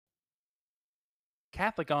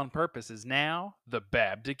Catholic on Purpose is now the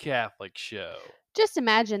Baptist Catholic Show. Just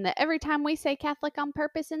imagine that every time we say Catholic on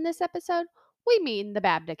Purpose in this episode, we mean the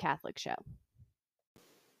Baptist Catholic Show.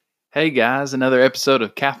 Hey guys, another episode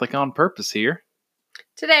of Catholic on Purpose here.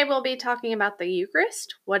 Today we'll be talking about the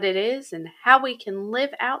Eucharist, what it is, and how we can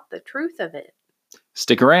live out the truth of it.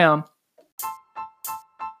 Stick around.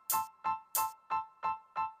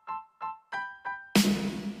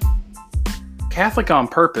 Catholic on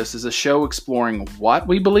Purpose is a show exploring what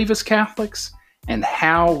we believe as Catholics and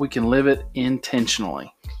how we can live it intentionally.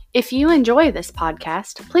 If you enjoy this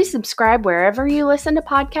podcast, please subscribe wherever you listen to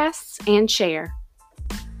podcasts and share.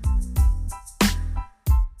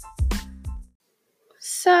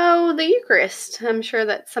 So, the Eucharist, I'm sure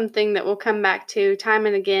that's something that we'll come back to time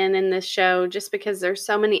and again in this show just because there's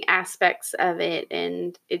so many aspects of it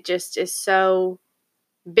and it just is so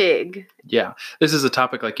big. Yeah, this is a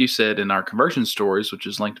topic, like you said, in our conversion stories, which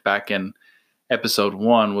is linked back in episode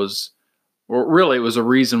 1, it was a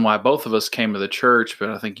reason why both of us came to the church,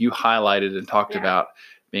 but I think you highlighted and talked about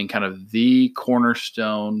being kind of the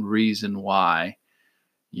cornerstone reason why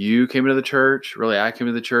you came to the church. Really, I came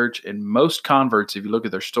to the church, and most converts, if you look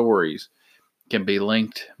at their stories, can be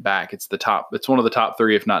linked back. It's one of the top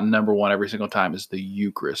 3, if not number 1 every single time, is the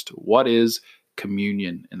Eucharist. What is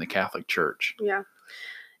communion in the Catholic Church? Yeah.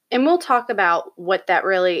 And we'll talk about what that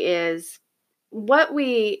really is. What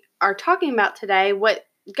we are talking about today, what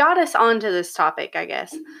got us onto this topic, I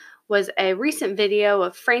guess, was a recent video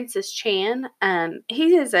of Francis Chan.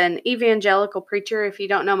 He is an evangelical preacher. If you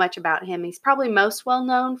don't know much about him, he's probably most well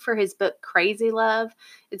known for his book, Crazy Love.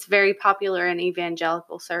 It's very popular in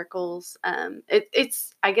evangelical circles.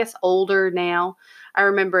 It's, I guess, older now. I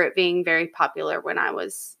remember it being very popular when I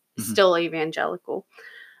was still evangelical.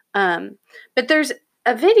 But there's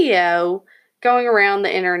a video going around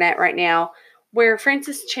the internet right now where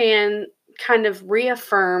Francis Chan kind of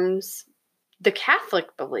reaffirms the Catholic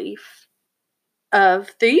belief of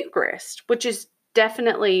the Eucharist, which is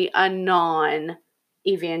definitely a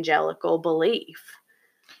non-evangelical belief.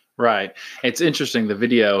 Right. It's interesting. The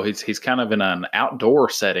video, he's kind of in an outdoor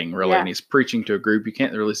setting, really, and he's preaching to a group. You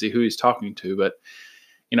can't really see who he's talking to, but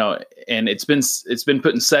and it's been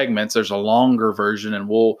put in segments. There's a longer version, and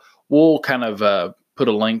we'll kind of put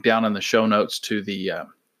a link down in the show notes to the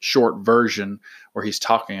short version where he's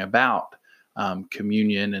talking about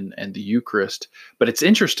communion and the Eucharist. But it's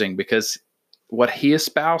interesting because what he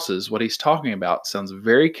espouses, what he's talking about, sounds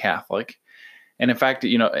very Catholic. And in fact,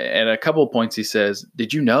 at a couple of points he says,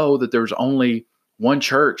 did you know that there was only one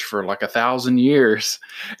church for like 1,000 years?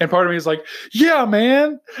 And part of me is like, yeah,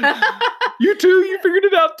 man, you too, you figured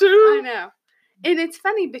it out too. I know. And it's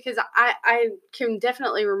funny because I can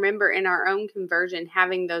definitely remember in our own conversion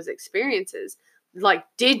having those experiences. Like,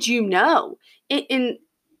 did you know? It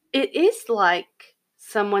is like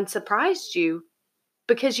someone surprised you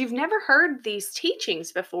because you've never heard these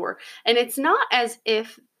teachings before. And it's not as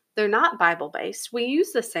if they're not Bible-based. We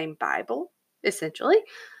use the same Bible, essentially.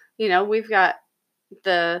 We've got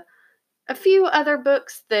a few other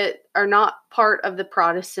books that are not part of the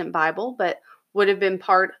Protestant Bible, but would have been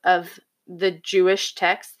part of the Jewish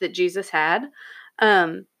text that Jesus had.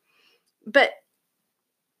 But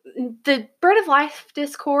the Bread of Life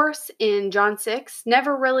discourse in John 6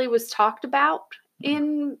 never really was talked about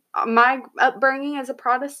in my upbringing as a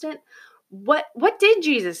Protestant. What did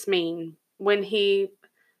Jesus mean when he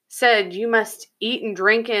said you must eat and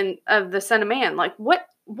drink of the Son of Man? Like, what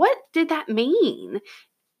did that mean?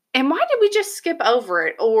 And why did we just skip over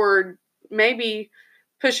it or maybe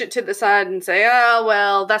push it to the side and say, oh,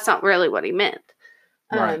 well, that's not really what he meant?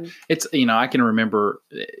 Right. It's, I can remember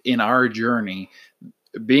in our journey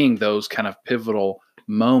being those kind of pivotal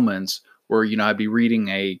moments where, I'd be reading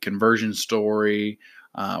a conversion story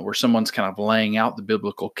where someone's kind of laying out the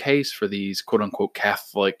biblical case for these quote unquote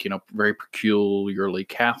Catholic, very peculiarly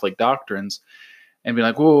Catholic doctrines and be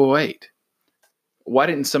like, whoa, wait, why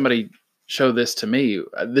didn't somebody show this to me?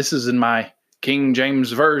 This is in my King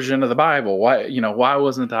James version of the Bible. Why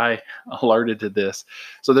wasn't I alerted to this?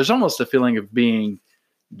 So there's almost a feeling of being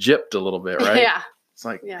gypped a little bit, right? Yeah. It's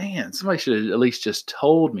like, man, somebody should have at least just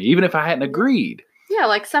told me, even if I hadn't agreed. Yeah,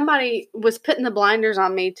 like somebody was putting the blinders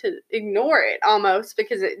on me to ignore it almost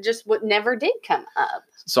because it just never did come up.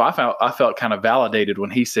 So I felt kind of validated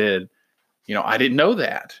when he said, I didn't know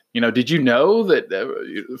that. Did you know that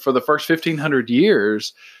for the first 1,500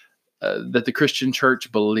 years that the Christian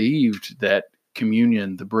church believed that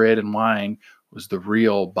communion, the bread and wine, was the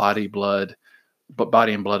real body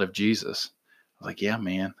and blood of Jesus? I was like, yeah,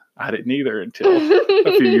 man, I didn't either until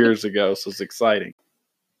a few years ago. So it's exciting.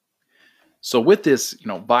 So with this,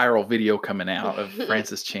 viral video coming out of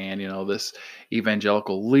Francis Chan, this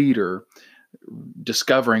evangelical leader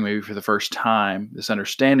discovering maybe for the first time this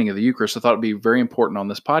understanding of the Eucharist, I thought it'd be very important on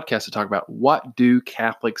this podcast to talk about what do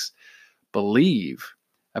Catholics believe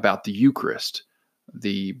about the Eucharist,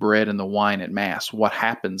 the bread and the wine at Mass. What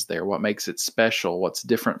happens there? What makes it special? What's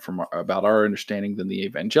different about our understanding than the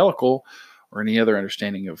evangelical or any other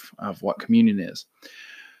understanding of what communion is?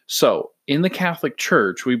 So in the Catholic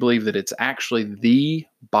Church, we believe that it's actually the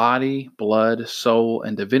body, blood, soul,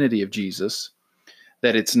 and divinity of Jesus,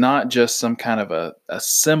 that it's not just some kind of a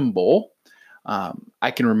symbol.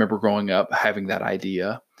 I can remember growing up having that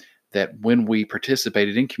idea that when we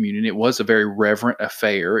participated in communion, it was a very reverent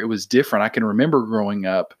affair. It was different. I can remember growing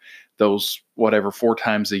up those 4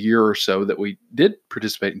 times a year or so that we did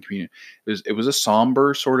participate in communion. It was a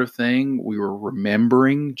somber sort of thing. We were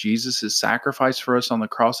remembering Jesus' sacrifice for us on the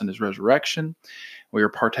cross and his resurrection. We were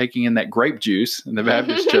partaking in that grape juice in the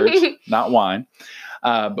Baptist church, not wine.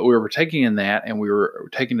 But we were partaking in that, and we were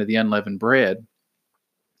taking to the unleavened bread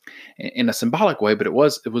in a symbolic way, but it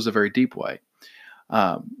was a very deep way.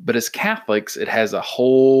 But as Catholics, it has a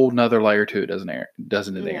whole nother layer to it,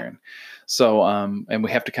 doesn't it, Aaron? So, and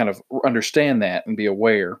we have to kind of understand that and be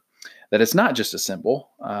aware that it's not just a symbol,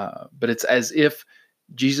 but it's as if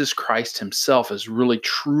Jesus Christ himself is really,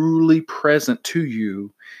 truly present to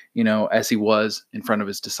you, as he was in front of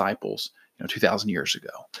his disciples, 2,000 years ago.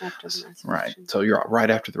 After the resurrection. Right. So you're right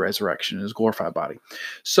after the resurrection in his glorified body.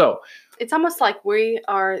 So it's almost like we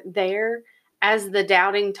are there as the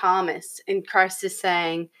doubting Thomas, and Christ is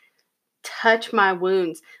saying, touch my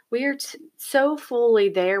wounds. We are so fully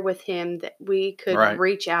there with him that we could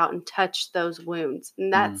reach out and touch those wounds.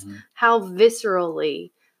 And that's how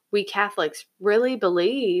viscerally we Catholics really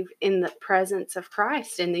believe in the presence of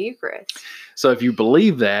Christ in the Eucharist. So if you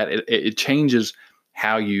believe that, it changes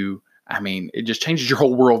how it just changes your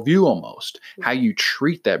whole worldview almost, how you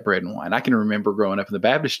treat that bread and wine. I can remember growing up in the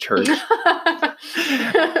Baptist church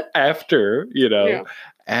after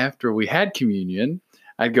we had communion,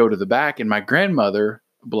 I'd go to the back, and my grandmother,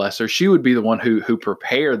 bless her, she would be the one who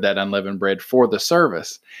prepared that unleavened bread for the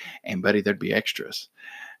service. And buddy, there'd be extras.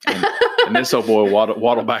 And this old boy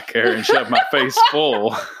waddle back there and shove my face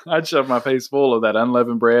full. I'd shove my face full of that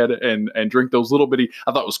unleavened bread and drink those little bitty,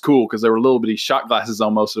 I thought it was cool because they were little bitty shot glasses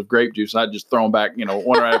almost of grape juice. I'd just throw them back,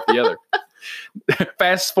 one right after the other.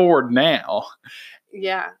 Fast forward now.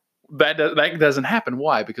 Yeah. That doesn't happen.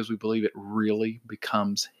 Why? Because we believe it really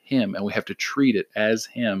becomes him, and we have to treat it as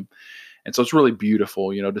him. And so it's really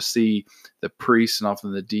beautiful, to see the priest and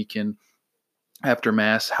often the deacon after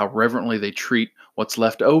Mass, how reverently they treat what's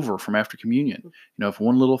left over from after communion. If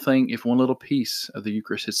one little piece of the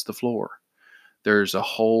Eucharist hits the floor, there's a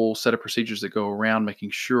whole set of procedures that go around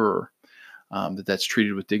making sure that's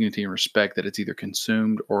treated with dignity and respect, that it's either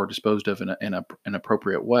consumed or disposed of in an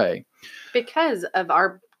appropriate way. Because of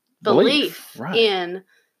our belief in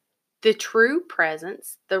the true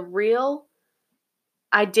presence, the real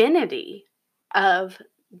identity of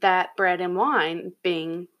that bread and wine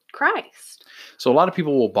being Christ. So a lot of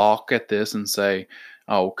people will balk at this and say,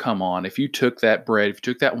 oh, come on. If you took that bread, if you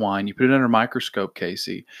took that wine, you put it under a microscope,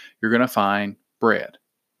 Casey, you're going to find bread.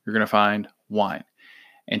 You're going to find wine.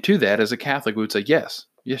 And to that, as a Catholic, we would say, yes,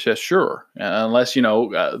 sure. Unless,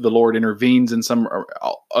 the Lord intervenes in some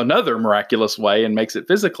another miraculous way and makes it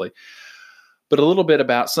physically. But a little bit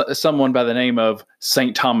about someone by the name of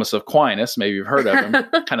St. Thomas of Aquinas, maybe you've heard of him,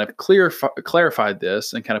 kind of clarified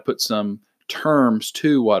this and kind of put some terms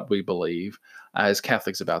to what we believe as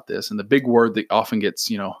Catholics about this. And the big word that often gets,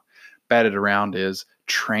 batted around is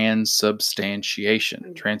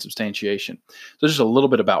transubstantiation. Transubstantiation. So just a little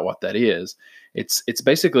bit about what that is. It's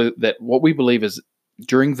basically that what we believe is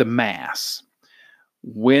during the Mass,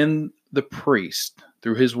 when the priest,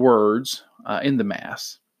 through his words in the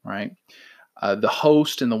Mass, right, the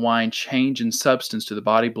host and the wine change in substance to the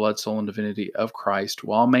body, blood, soul, and divinity of Christ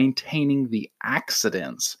while maintaining the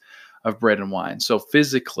accidents of bread and wine. So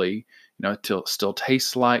physically, it still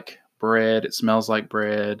tastes like bread. It smells like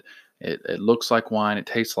bread. It looks like wine. It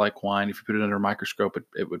tastes like wine. If you put it under a microscope,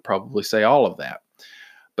 it would probably say all of that.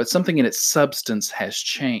 But something in its substance has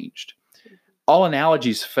changed. All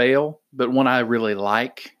analogies fail, but one I really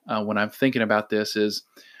like when I'm thinking about this is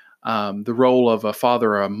the role of a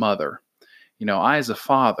father or a mother. I as a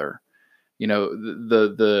father,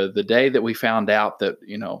 the day that we found out that,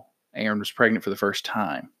 Aaron was pregnant for the first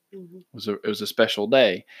time, it was a special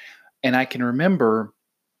day. And I can remember,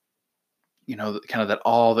 kind of that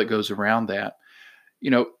all that goes around that.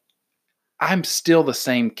 I'm still the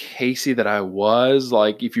same Casey that I was.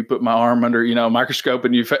 Like if you put my arm under, a microscope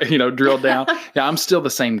and you drill down, yeah, I'm still the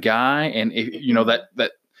same guy. And if,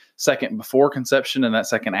 that second before conception and that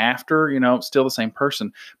second after, still the same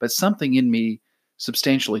person, but something in me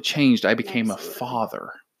substantially changed. I became a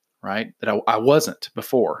father, right? That I wasn't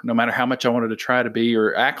before, no matter how much I wanted to try to be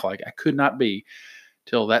or act like I could not be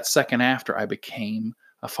till that second after I became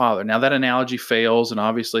a father. Now that analogy fails, and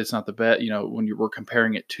obviously it's not the best, when you were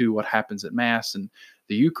comparing it to what happens at Mass and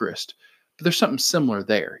the Eucharist, but there's something similar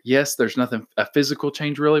there. Yes, there's nothing, a physical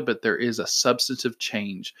change really, but there is a substantive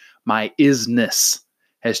change. My isness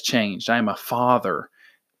has changed. I am a father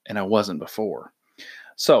and I wasn't before.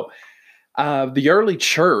 So the early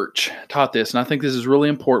church taught this, and I think this is really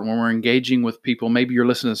important when we're engaging with people. Maybe you're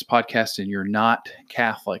listening to this podcast and you're not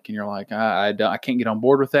Catholic, and you're like, I can't get on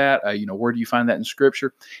board with that. Where do you find that in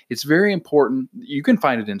Scripture? It's very important. You can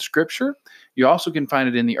find it in Scripture. You also can find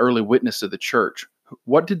it in the early witness of the church.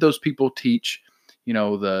 What did those people teach?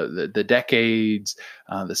 The decades,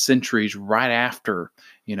 the centuries right after,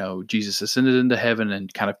 Jesus ascended into heaven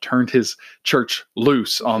and kind of turned his church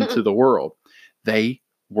loose onto the world. They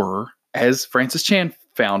were, as Francis Chan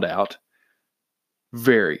found out,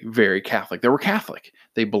 very, very Catholic. They were Catholic.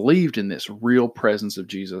 They believed in this real presence of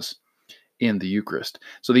Jesus in the Eucharist.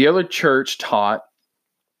 So the early church taught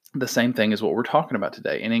the same thing as what we're talking about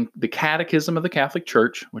today. And in the Catechism of the Catholic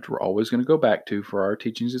Church, which we're always going to go back to for our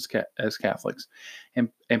teachings as Catholics, in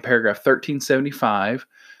paragraph 1375,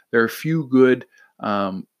 there are a few good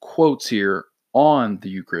quotes here on the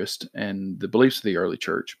Eucharist and the beliefs of the early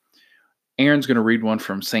church. Aaron's going to read one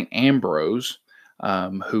from St. Ambrose,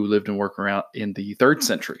 who lived and worked around in the 3rd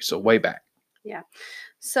century, so way back. Yeah.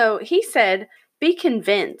 So he said, "Be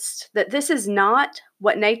convinced that this is not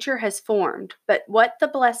what nature has formed, but what the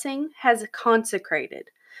blessing has consecrated.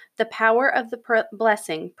 The power of the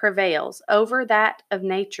blessing prevails over that of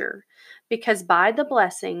nature, because by the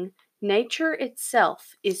blessing, nature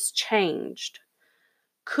itself is changed.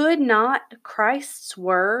 Could not Christ's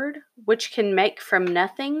word, which can make from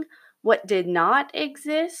nothing what did not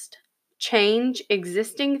exist, change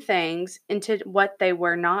existing things into what they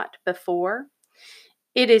were not before?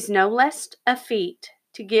 It is no less a feat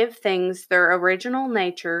to give things their original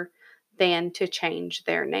nature than to change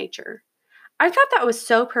their nature." I thought that was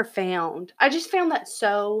so profound. I just found that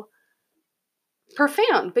so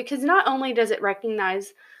profound because not only does it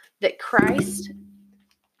recognize that Christ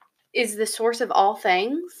is the source of all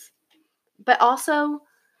things, but also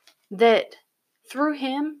that through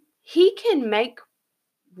him, he can make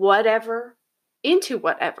whatever into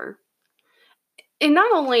whatever. And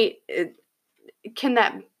not only can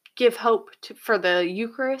that give hope for the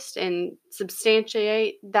Eucharist and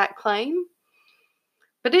substantiate that claim,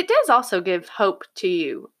 but it does also give hope to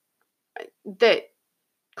you that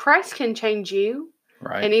Christ can change you.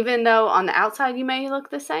 Right. And even though on the outside you may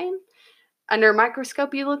look the same, under a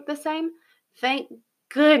microscope you look the same, thank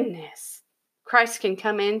goodness Christ can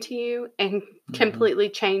come into you and completely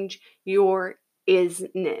change your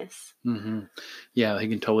isness. Mm-hmm. Yeah, he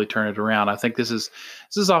can totally turn it around. I think this is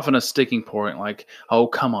often a sticking point. Like, oh,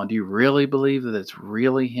 come on, do you really believe that it's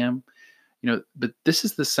really him? But this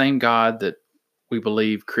is the same God that we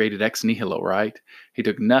believe created ex nihilo, right? He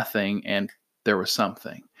took nothing and there was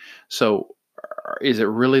something. So is it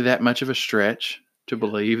really that much of a stretch to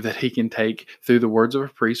believe that he can take through the words of a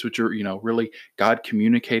priest, which are, really God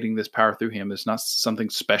communicating this power through him? It's not something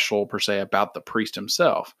special per se about the priest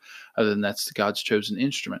himself, other than that's God's chosen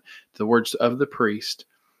instrument. The words of the priest,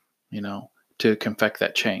 to confect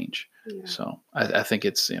that change. Yeah. So I think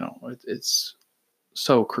it's, it's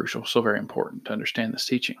so crucial, so very important to understand this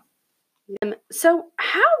teaching. So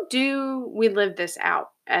how do we live this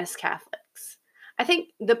out as Catholics? I think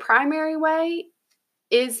the primary way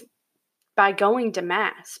is by going to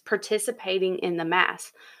Mass, participating in the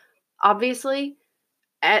Mass. Obviously,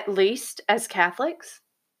 at least as Catholics,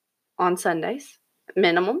 on Sundays,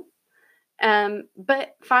 minimum.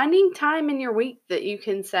 But finding time in your week that you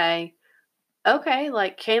can say, okay,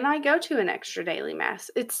 can I go to an extra daily Mass?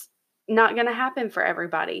 It's not going to happen for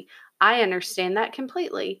everybody. I understand that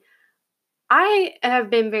completely. I have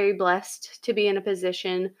been very blessed to be in a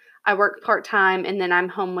position. I work part-time and then I'm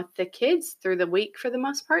home with the kids through the week for the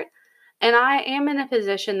most part. And I am in a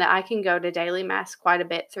position that I can go to daily Mass quite a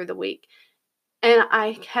bit through the week. And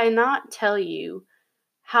I cannot tell you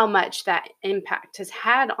how much that impact has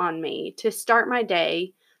had on me to start my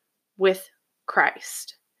day with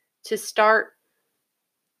Christ, to start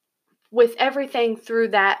with everything through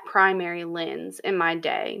that primary lens in my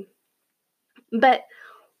day. But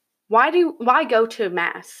why go to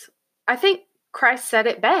Mass? I think Christ said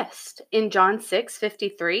it best in John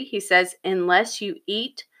 6:53. He says, "Unless you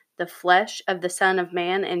eat the flesh of the Son of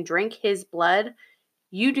Man and drink his blood,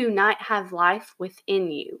 you do not have life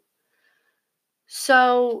within you."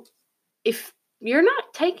 So if you're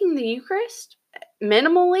not taking the Eucharist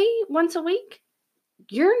minimally once a week,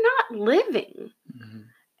 you're not living. Mm-hmm.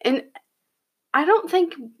 And I don't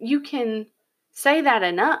think you can say that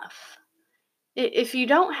enough. If you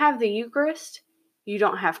don't have the Eucharist, you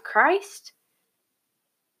don't have Christ.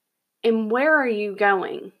 And where are you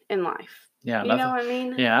going in life? Yeah, You know what I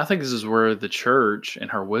mean? Yeah, I think this is where the church, in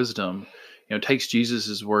her wisdom, takes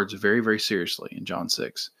Jesus' words very, very seriously in John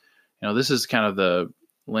 6. This is kind of the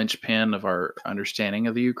linchpin of our understanding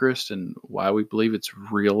of the Eucharist and why we believe it's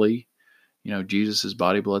really, Jesus'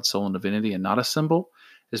 body, blood, soul, and divinity, and not a symbol,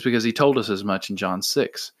 is because he told us as much in John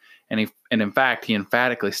 6. And in fact, he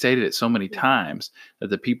emphatically stated it so many times that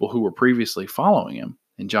the people who were previously following him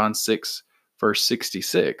in John 6, verse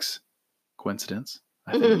 66, coincidence?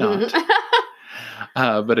 I think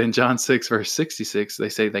not. But in John 6, verse 66, they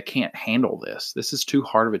say they can't handle this. This is too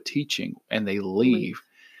hard of a teaching, and they leave.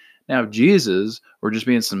 Now, if Jesus were just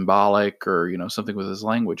being symbolic or, something with his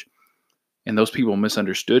language, and those people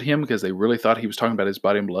misunderstood him because they really thought he was talking about his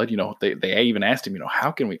body and blood, they even asked him,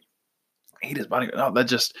 how can we eat his body? No, that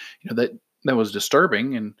just, that was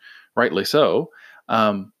disturbing, and rightly so.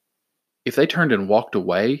 If they turned and walked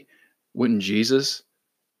away, wouldn't Jesus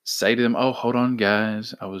say to them, "Oh, hold on,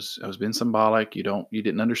 guys. I was being symbolic. You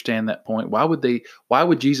didn't understand that point." Why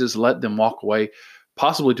would Jesus let them walk away,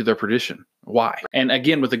 possibly to their perdition? Why? And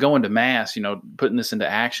again, with the going to Mass, putting this into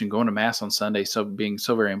action, going to Mass on Sunday, so being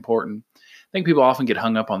so very important. I think people often get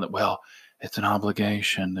hung up on that. Well, it's an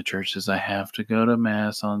obligation. The church says I have to go to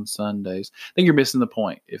Mass on Sundays. I think you're missing the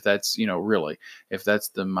point if that's, really, if that's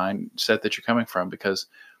the mindset that you're coming from, because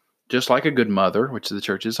just like a good mother, which the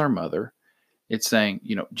church is our mother, it's saying,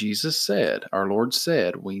 Jesus said, our Lord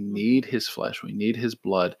said, we need his flesh, we need his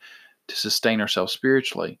blood to sustain ourselves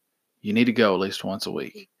spiritually. You need to go at least once a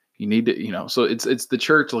week. You need to, so it's the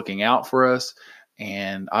church looking out for us.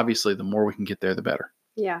 And obviously, the more we can get there, the better.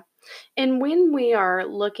 Yeah. And when we are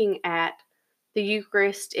looking at the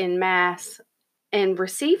Eucharist in Mass and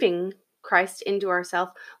receiving Christ into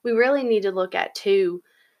ourselves, we really need to look at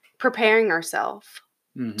preparing ourselves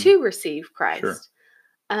to receive Christ. Sure.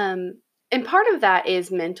 And part of that is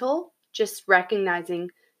mental, just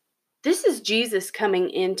recognizing this is Jesus coming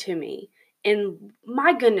into me. And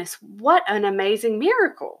my goodness, what an amazing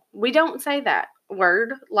miracle. We don't say that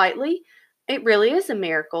word lightly. It really is a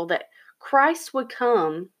miracle that Christ would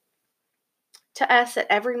come to us at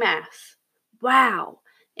every Mass. Wow.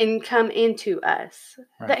 And come into us.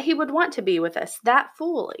 Right. That he would want to be with us that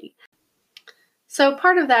fully. So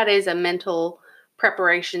part of that is a mental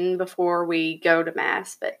preparation before we go to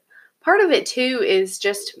Mass, but part of it, too, is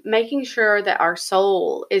just making sure that our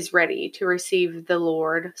soul is ready to receive the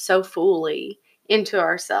Lord so fully into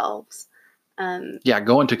ourselves.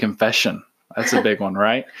 Going to confession. That's a big one,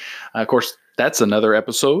 right? Of course, that's another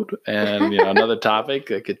episode and another topic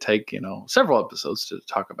that could take several episodes to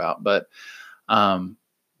talk about. But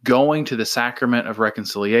going to the sacrament of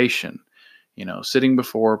reconciliation, sitting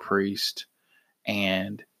before a priest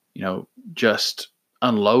and just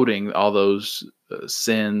unloading all those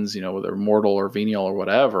sins, whether mortal or venial or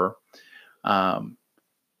whatever,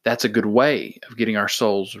 that's a good way of getting our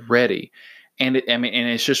souls ready. And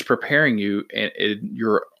it's just preparing you, and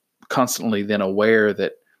you're constantly then aware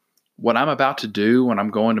that what I'm about to do when I'm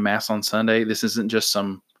going to Mass on Sunday, this isn't just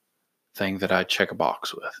some thing that I check a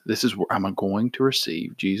box with. This is where I'm going to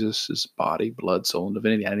receive Jesus' body, blood, soul, and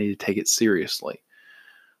divinity. I need to take it seriously.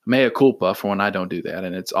 Mea culpa for when I don't do that,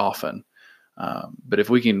 and it's often. But if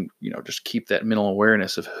we can, just keep that mental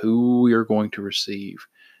awareness of who we are going to receive,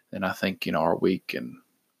 then I think, our week and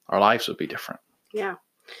our lives would be different. Yeah.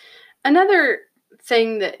 Another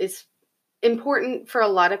thing that is important for a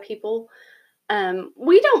lot of people,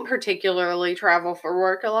 we don't particularly travel for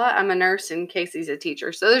work a lot. I'm a nurse and Casey's a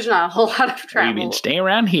teacher, so there's not a whole lot of travel. You mean stay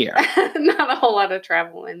around here. Not a whole lot of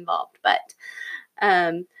travel involved, but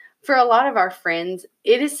for a lot of our friends,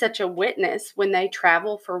 it is such a witness when they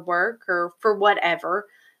travel for work or for whatever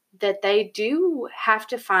that they do have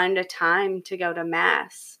to find a time to go to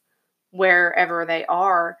Mass wherever they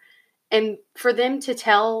are. And for them to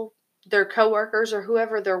tell their coworkers or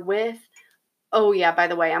whoever they're with, oh yeah, by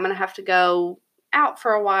the way, I'm going to have to go out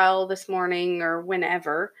for a while this morning or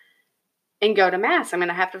whenever and go to Mass. I'm going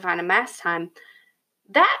to have to find a Mass time.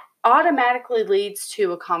 That automatically leads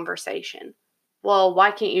to a conversation. Well, why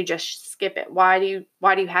can't you just skip it? Why do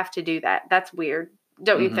you have to do that? That's weird.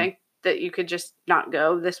 Don't you think that you could just not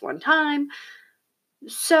go this one time?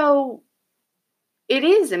 So it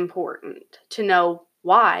is important to know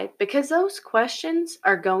why, because those questions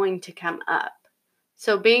are going to come up.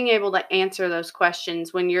 So being able to answer those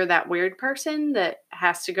questions when you're that weird person that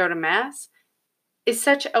has to go to Mass is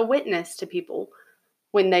such a witness to people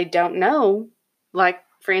when they don't know, like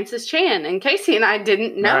Francis Chan and Casey and I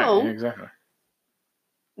didn't know exactly.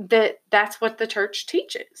 that that's what the church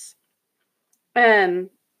teaches. And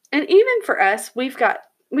even for us, we've got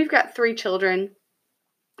 3 children,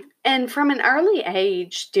 and from an early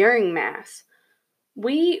age during Mass,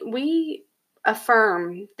 we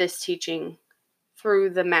affirm this teaching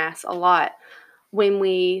through the Mass a lot. When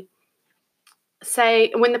the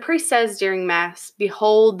priest says during Mass,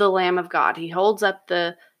 "Behold the Lamb of God," he holds up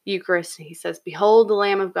the Eucharist and he says, "Behold the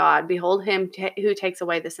Lamb of God, behold him who takes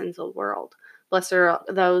away the sins of the world. Blessed are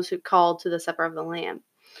those who call to the supper of the Lamb."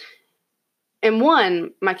 And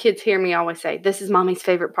my kids hear me always say, "This is Mommy's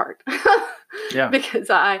favorite part." Yeah.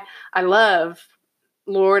 Because I love,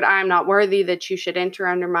 "Lord, I am not worthy that you should enter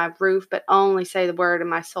under my roof, but only say the word and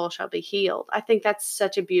my soul shall be healed." I think that's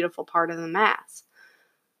such a beautiful part of the Mass.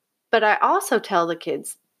 But I also tell the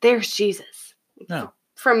kids, there's Jesus. No.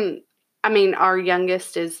 Our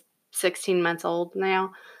youngest is 16 months old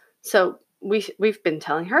now. So we've been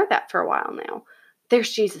telling her that for a while now.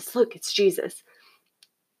 There's Jesus. Look, it's Jesus.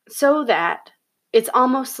 So that it's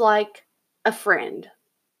almost like a friend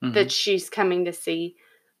that she's coming to see.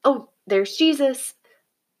 Oh, there's Jesus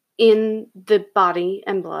in the body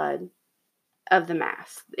and blood of the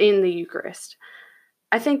Mass, in the Eucharist.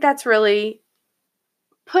 I think that's really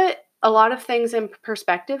put a lot of things in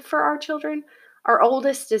perspective for our children. Our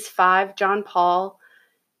oldest is 5, John Paul,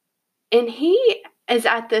 and he is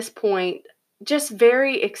at this point just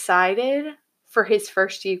very excited for his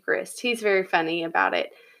first Eucharist. He's very funny about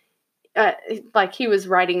it. Like he was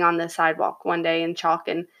writing on the sidewalk one day in chalk,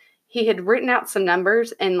 and he had written out some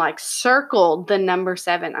numbers and like circled the number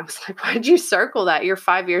 7. I was like, "Why'd you circle that? You're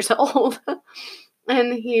 5 years old."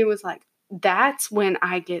 And he was like, "That's when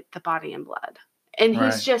I get the body and blood." And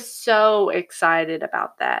he's just so excited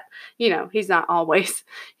about that. He's not always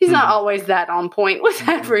that on point with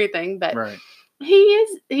everything, but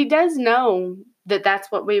he does know that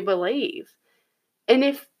that's what we believe. And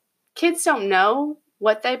if kids don't know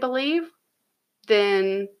what they believe,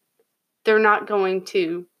 then they're not going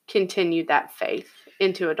to continue that faith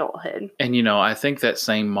into adulthood. And, I think that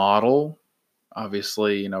same model,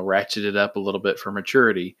 obviously, ratcheted up a little bit for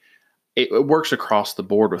maturity. It works across the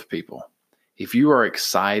board with people. If you are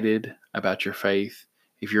excited about your faith,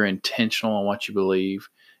 if you're intentional on what you believe,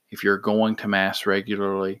 if you're going to Mass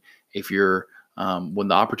regularly, if you're, when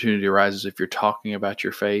the opportunity arises, if you're talking about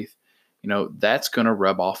your faith, that's going to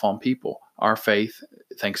rub off on people. Our faith,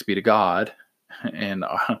 thanks be to God, and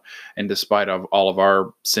despite of all of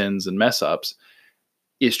our sins and mess ups,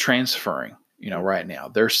 is transferring. Right now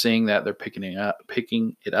they're seeing that, they're picking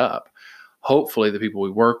it up. Hopefully, the people we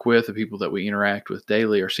work with, the people that we interact with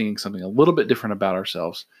daily, are seeing something a little bit different about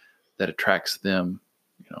ourselves that attracts them,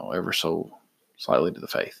 ever so slightly to the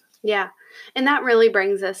faith. Yeah, and that really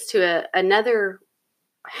brings us to another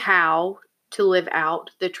how to live out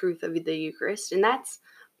the truth of the Eucharist, and that's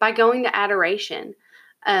by going to adoration.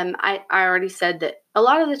 I already said that a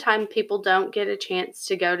lot of the time people don't get a chance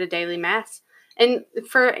to go to daily Mass. And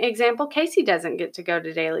for example, Casey doesn't get to go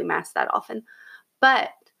to daily Mass that often, but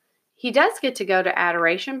he does get to go to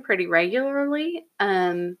adoration pretty regularly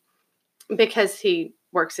because he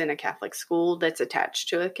works in a Catholic school that's attached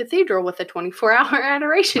to a cathedral with a 24-hour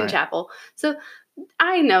adoration chapel. So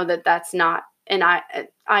I know that that's not an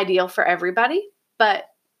ideal for everybody, but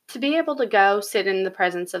to be able to go sit in the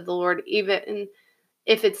presence of the Lord, even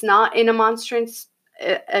if it's not in a monstrance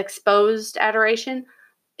exposed adoration,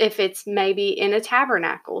 if it's maybe in a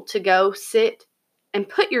tabernacle, to go sit and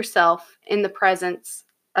put yourself in the presence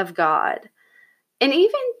of God. And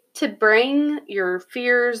even to bring your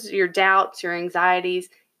fears, your doubts, your anxieties,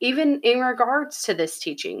 even in regards to this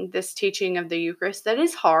teaching of the Eucharist that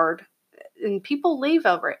is hard, and people leave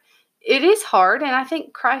over it. It is hard, and I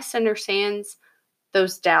think Christ understands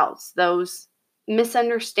those doubts, those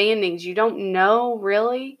misunderstandings. You don't know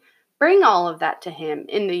really. Bring all of that to Him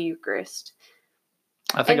in the Eucharist.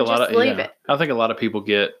 I think a lot of people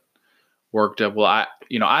get worked up. Well, I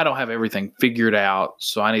don't have everything figured out,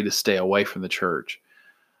 so I need to stay away from the church.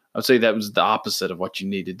 I would say that was the opposite of what you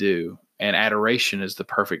need to do. And adoration is the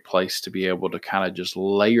perfect place to be able to kind of just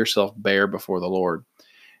lay yourself bare before the Lord.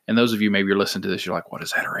 And those of you, maybe you're listening to this, you're like, "What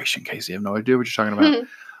is adoration, Casey? I have no idea what you're talking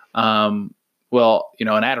about." Well,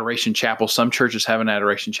 an adoration chapel, some churches have an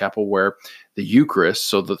adoration chapel where the Eucharist,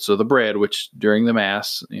 so the bread, which during the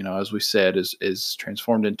Mass, as we said, is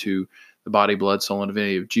transformed into the body, blood, soul, and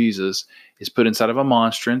divinity of Jesus, is put inside of a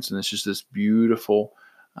monstrance, and it's just this beautiful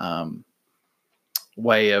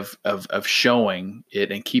way of showing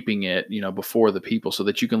it and keeping it, before the people, so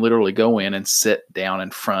that you can literally go in and sit down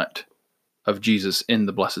in front of Jesus in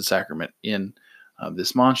the Blessed Sacrament in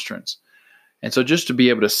this monstrance. And so just to be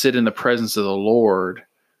able to sit in the presence of the Lord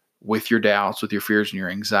with your doubts, with your fears and your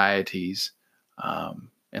anxieties,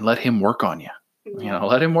 and let him work on you.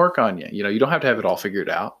 Let him work on you. You don't have to have it all figured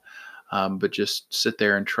out, but just sit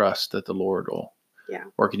there and trust that the Lord will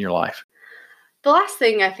work in your life. The last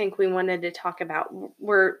thing I think we wanted to talk about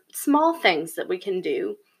were small things that we can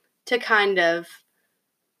do to kind of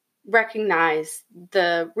recognize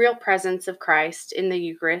the real presence of Christ in the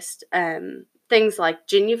Eucharist. Things like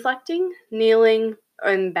genuflecting, kneeling,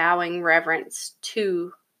 and bowing reverence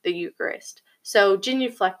to the Eucharist. So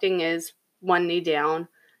genuflecting is one knee down,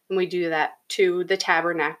 and we do that to the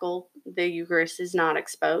tabernacle. The Eucharist is not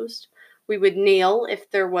exposed. We would kneel if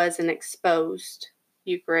there was an exposed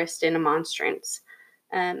Eucharist in a monstrance.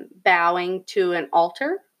 Bowing to an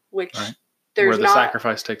altar, which there's where the not,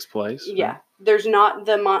 sacrifice takes place. Yeah, there's not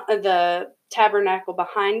the tabernacle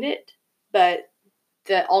behind it, but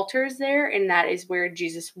the altar is there, and that is where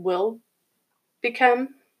Jesus will come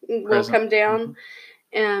down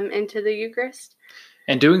into the Eucharist.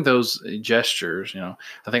 And doing those gestures,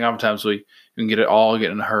 I think oftentimes we can get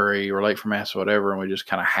in a hurry, we're late for Mass or whatever, and we just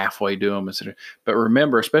kind of halfway do them. But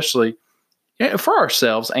remember, especially for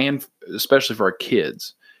ourselves and especially for our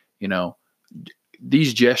kids,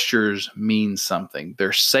 these gestures mean something.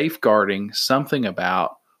 They're safeguarding something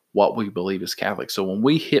about what we believe as Catholics. So when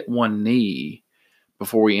we hit one knee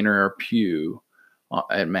before we enter our pew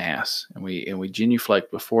at Mass, and we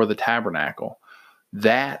genuflect before the tabernacle,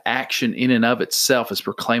 that action in and of itself is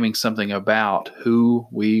proclaiming something about who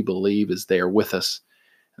we believe is there with us.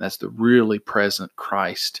 And that's the really present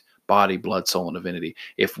Christ, body, blood, soul, and divinity.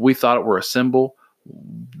 If we thought it were a symbol,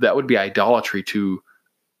 that would be idolatry to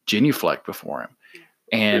genuflect before him.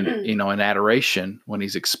 And, in adoration, when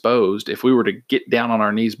he's exposed, if we were to get down on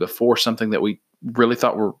our knees before something that we really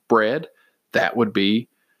thought were bread, that would be,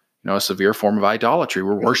 a severe form of idolatry.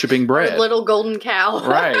 We're worshiping bread. Our little golden cow.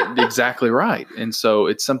 Right. Exactly right. And so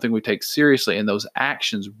it's something we take seriously, and those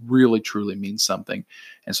actions really, truly mean something.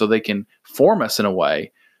 And so they can form us in a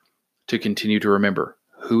way to continue to remember,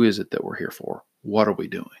 who is it that we're here for? What are we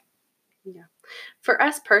doing? Yeah. For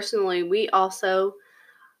us personally, we also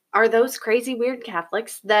are those crazy, weird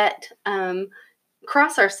Catholics that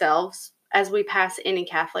cross ourselves as we pass any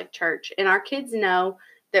Catholic church. And our kids know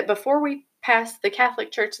that before we pass the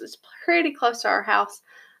Catholic church that's pretty close to our house,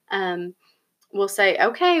 we'll say,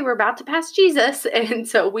 okay, we're about to pass Jesus. And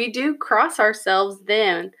so we do cross ourselves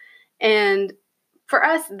then. And for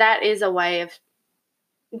us, that is a way of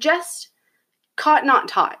just caught, not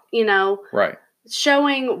taught, Right.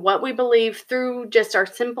 Showing what we believe through just our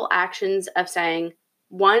simple actions of saying,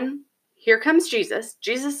 one, here comes Jesus.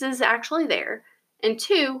 Jesus is actually there. And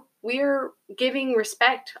two, we are giving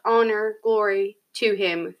respect, honor, glory to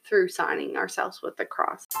him through signing ourselves with the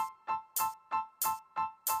cross.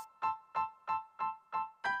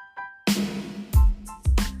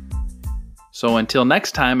 So until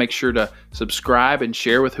next time, make sure to subscribe and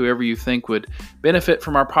share with whoever you think would benefit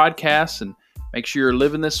from our podcast, and make sure you're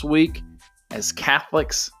living this week as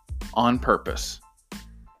Catholics on purpose.